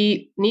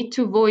we need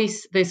to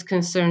voice these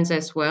concerns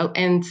as well.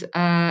 And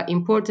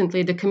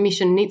importantly, the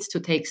Commission needs to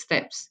take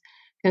steps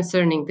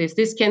concerning this.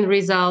 This can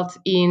result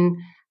in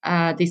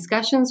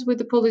discussions with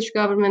the Polish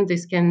government.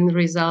 This can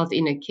result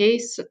in a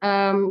case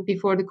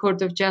before the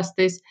Court of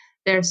Justice.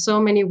 There are so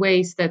many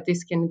ways that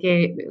this can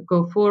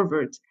go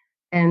forward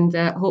and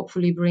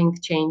hopefully bring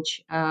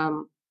change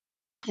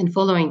in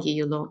following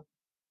EU law.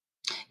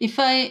 If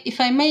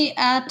I may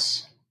add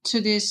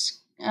to this,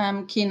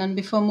 Keenan,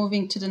 before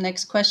moving to the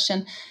next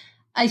question,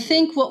 I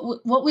think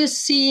what we're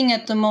seeing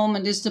at the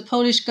moment is the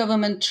Polish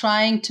government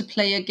trying to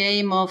play a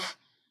game of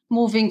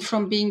moving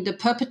from being the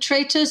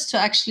perpetrators to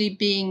actually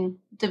being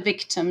the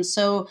victims.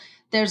 So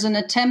there's an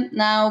attempt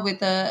now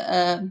with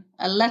a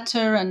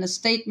letter and a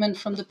statement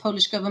from the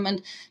Polish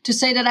government to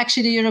say that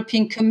actually the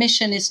European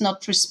Commission is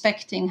not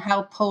respecting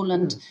how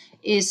Poland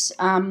is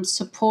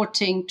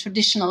supporting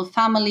traditional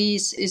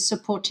families, is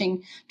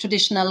supporting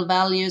traditional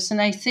values.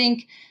 And I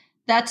think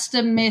that's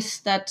the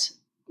myth that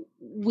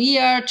we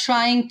are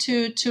trying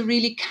to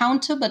really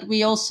counter, but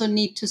we also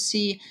need to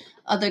see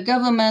other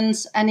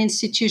governments and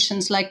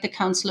institutions like the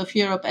Council of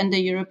Europe and the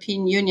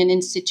European Union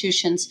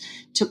institutions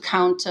to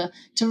counter,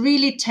 to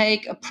really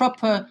take a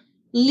proper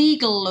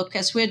legal look,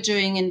 as we're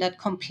doing in that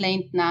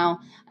complaint now,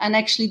 and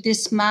actually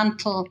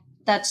dismantle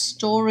that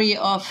story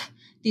of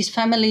these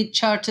family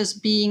charters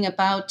being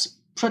about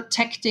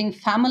protecting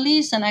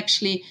families and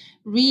actually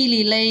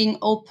really laying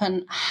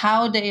open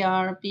how they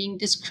are being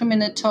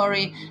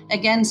discriminatory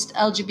against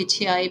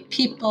LGBTI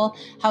people,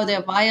 how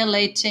they're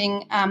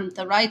violating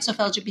the rights of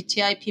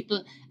LGBTI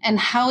people, and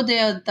how they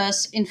are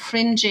thus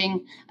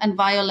infringing and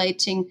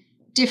violating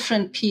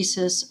different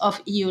pieces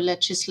of EU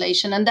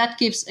legislation. And that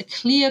gives a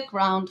clear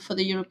ground for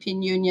the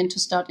European Union to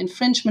start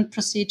infringement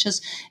procedures.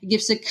 It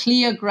gives a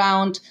clear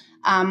ground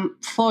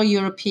for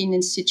European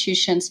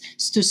institutions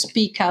to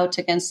speak out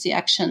against the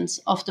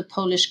actions of the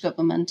Polish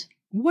government.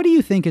 What do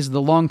you think is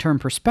the long-term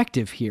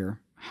perspective here?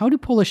 How do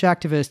Polish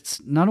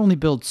activists not only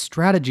build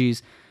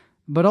strategies,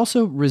 but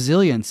also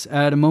resilience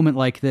at a moment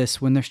like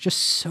this when there's just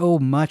so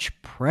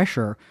much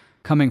pressure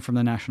coming from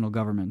the national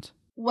government?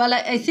 Well,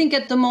 I think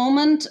at the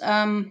moment,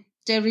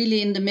 they're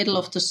really in the middle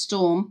of the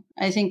storm.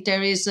 I think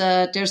there's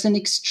an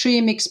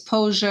extreme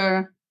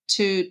exposure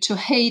to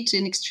hate,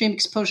 an extreme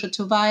exposure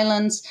to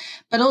violence,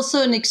 but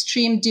also an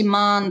extreme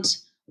demand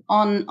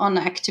on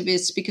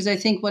activists, because I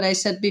think what I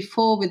said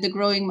before with the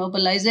growing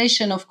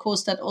mobilization, of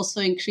course, that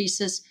also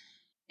increases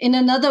in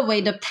another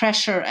way the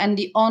pressure and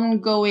the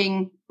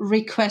ongoing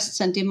requests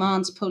and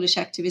demands Polish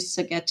activists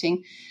are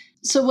getting.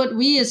 So what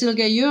we as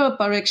ILGA Europe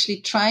are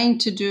actually trying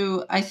to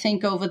do, I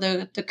think, over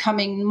the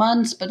coming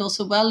months, but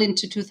also well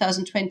into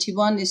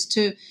 2021, is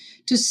to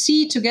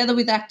see together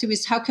with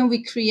activists, how can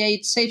we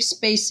create safe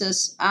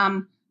spaces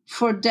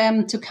for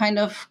them to kind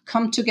of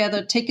come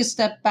together, take a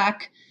step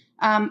back,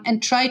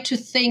 and try to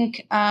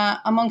think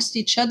amongst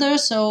each other.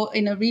 So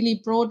in a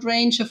really broad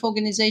range of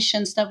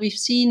organizations that we've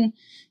seen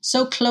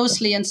so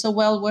closely and so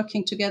well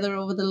working together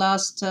over the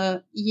last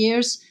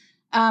years,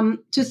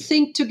 to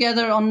think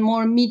together on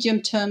more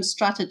medium-term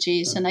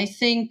strategies. And I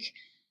think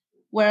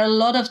where a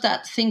lot of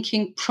that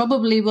thinking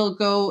probably will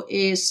go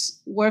is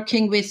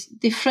working with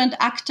different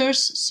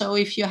actors. So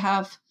if you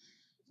have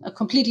a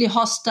completely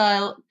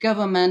hostile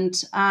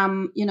government,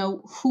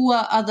 who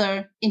are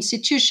other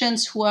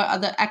institutions, who are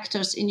other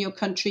actors in your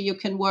country you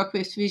can work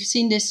with? We've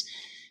seen these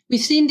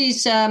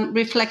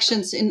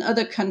reflections in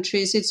other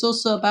countries. It's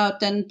also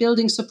about then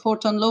building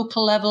support on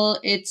local level.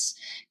 It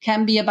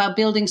can be about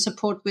building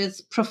support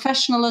with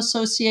professional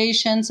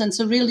associations. And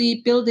so really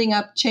building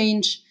up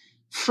change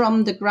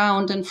from the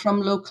ground and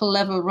from local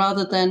level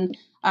rather than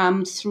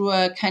through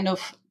a kind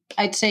of,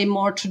 I'd say,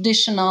 more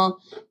traditional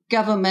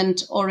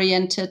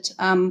government-oriented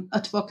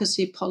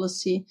advocacy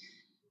policy.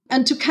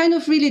 And to kind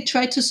of really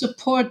try to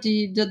support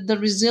the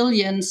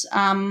resilience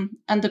and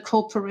the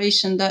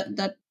cooperation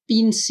that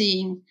been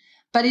seeing.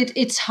 But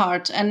it's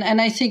hard.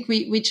 And I think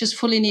we just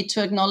fully need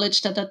to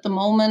acknowledge that at the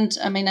moment,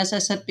 I mean, as I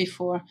said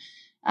before,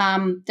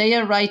 they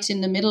are right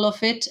in the middle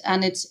of it.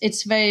 And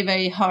it's very,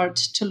 very hard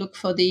to look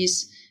for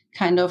these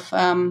kind of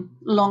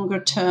longer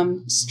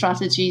term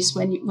strategies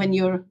when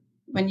you're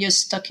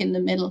stuck in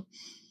the middle.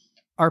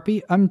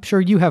 Arpi, I'm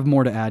sure you have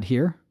more to add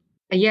here.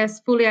 Yes,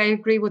 fully I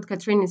agree with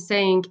Katrin is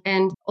saying.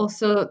 And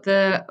also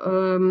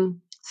the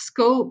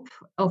scope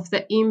of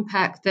the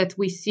impact that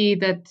we see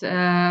that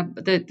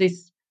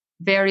these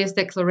various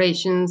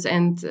declarations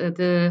and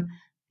the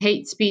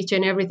hate speech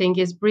and everything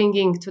is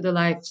bringing to the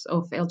lives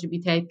of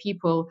LGBTI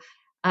people,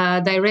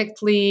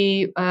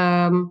 directly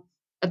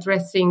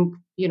addressing,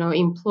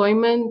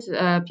 employment.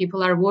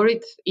 People are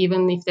worried,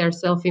 even if they're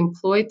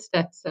self-employed,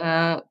 that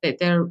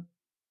they're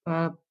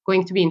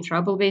going to be in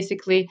trouble,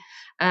 basically.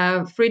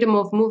 Freedom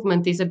of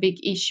movement is a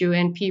big issue,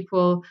 and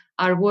people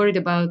are worried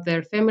about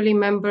their family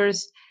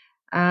members.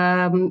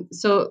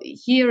 So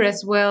here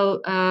as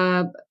well,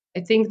 I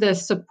think the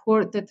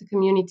support that the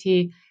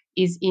community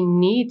is in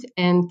need,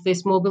 and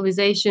this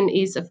mobilization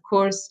is, of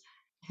course,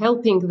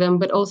 helping them,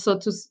 but also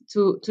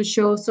to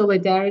show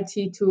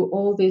solidarity to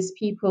all these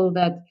people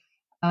that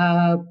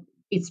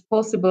it's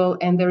possible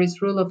and there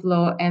is rule of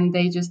law, and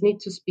they just need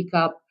to speak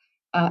up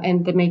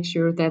and to make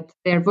sure that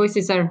their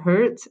voices are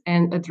heard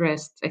and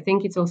addressed. I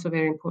think it's also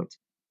very important.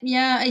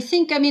 Yeah, I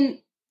think,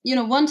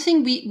 one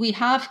thing we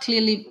have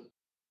clearly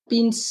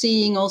been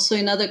seeing also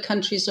in other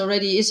countries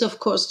already is, of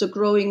course, the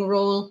growing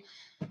role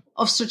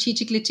of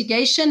strategic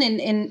litigation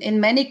in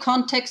many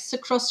contexts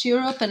across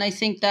Europe. And I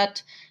think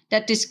that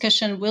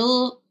discussion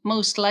will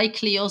most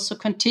likely also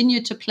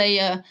continue to play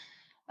a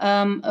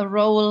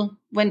role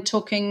when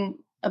talking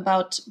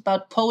about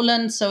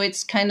Poland. So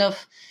it's kind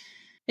of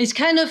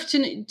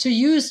to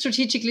use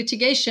strategic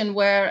litigation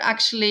where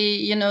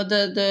actually,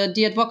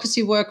 the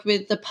advocacy work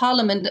with the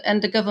parliament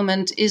and the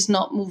government is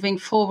not moving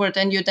forward,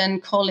 and you're then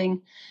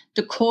calling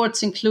the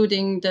courts,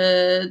 including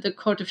the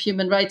Court of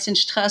Human Rights in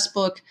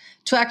Strasbourg,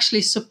 to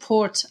actually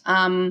support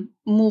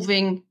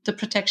moving the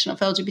protection of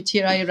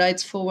LGBTI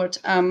rights forward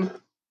on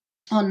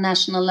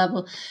national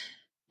level.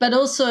 But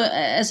also,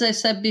 as I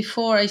said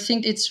before, I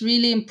think it's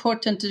really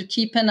important to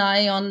keep an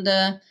eye on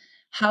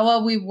how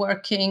are we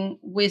working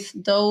with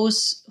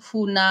those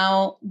who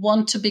now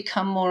want to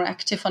become more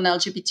active on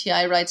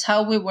LGBTI rights?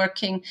 How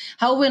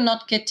we're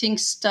not getting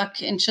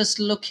stuck in just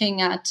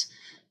looking at,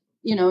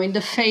 in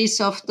the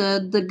face of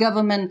the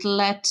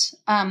government-led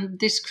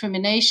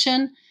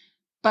discrimination,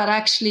 but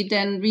actually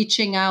then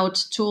reaching out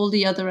to all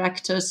the other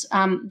actors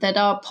that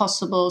are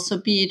possible. So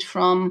be it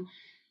from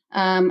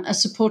a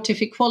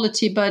supportive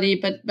equality body,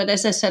 but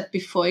as I said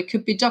before, it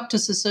could be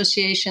doctors'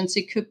 associations,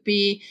 it could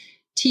be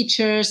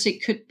teachers,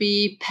 it could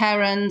be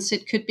parents,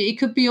 it could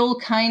be all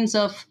kinds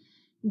of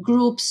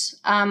groups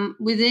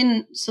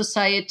within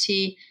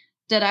society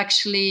that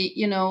actually,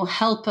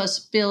 help us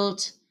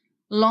build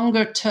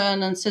longer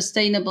term and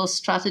sustainable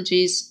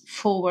strategies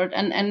forward.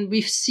 And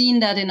we've seen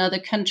that in other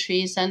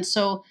countries. And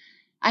so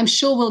I'm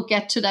sure we'll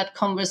get to that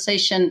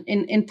conversation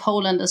in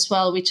Poland as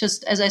well. We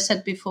just, as I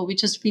said before, we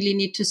just really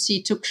need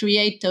to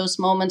create those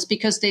moments,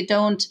 because they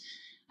don't,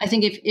 I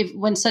think if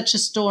when such a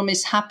storm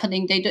is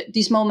happening,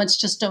 these moments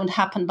just don't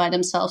happen by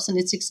themselves. And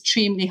it's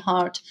extremely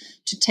hard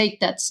to take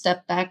that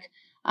step back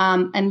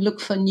and look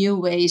for new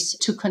ways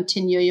to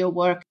continue your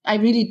work. I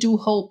really do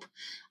hope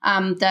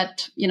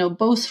that,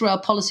 both through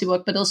our policy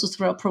work, but also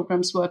through our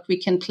programs work,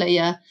 we can play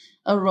a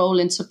role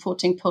in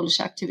supporting Polish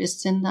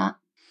activists in that.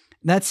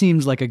 That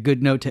seems like a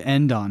good note to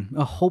end on,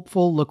 a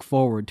hopeful look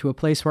forward to a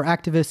place where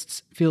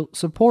activists feel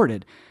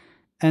supported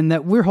and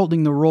that we're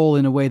holding the role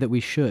in a way that we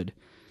should.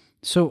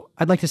 So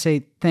I'd like to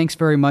say thanks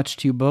very much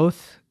to you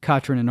both,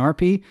 Katrin and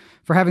Arpi,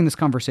 for having this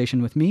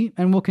conversation with me,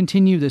 and we'll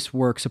continue this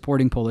work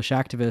supporting Polish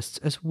activists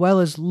as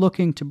well as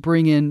looking to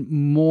bring in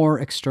more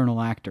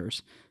external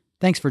actors.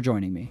 Thanks for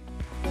joining me.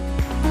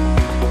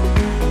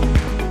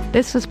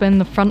 This has been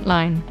The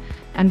Frontline,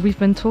 and we've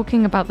been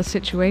talking about the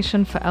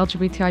situation for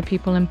LGBTI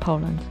people in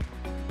Poland.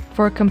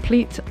 For a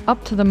complete,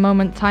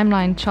 up-to-the-moment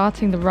timeline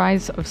charting the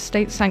rise of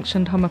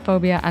state-sanctioned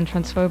homophobia and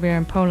transphobia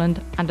in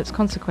Poland and its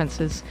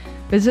consequences,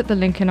 visit the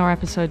link in our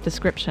episode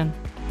description.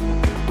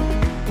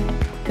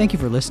 Thank you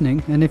for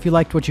listening, and if you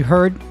liked what you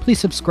heard, please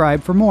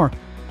subscribe for more.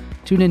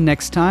 Tune in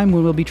next time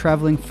when we'll be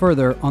traveling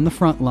further on the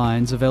front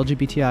lines of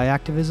LGBTI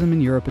activism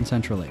in Europe and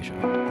Central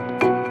Asia.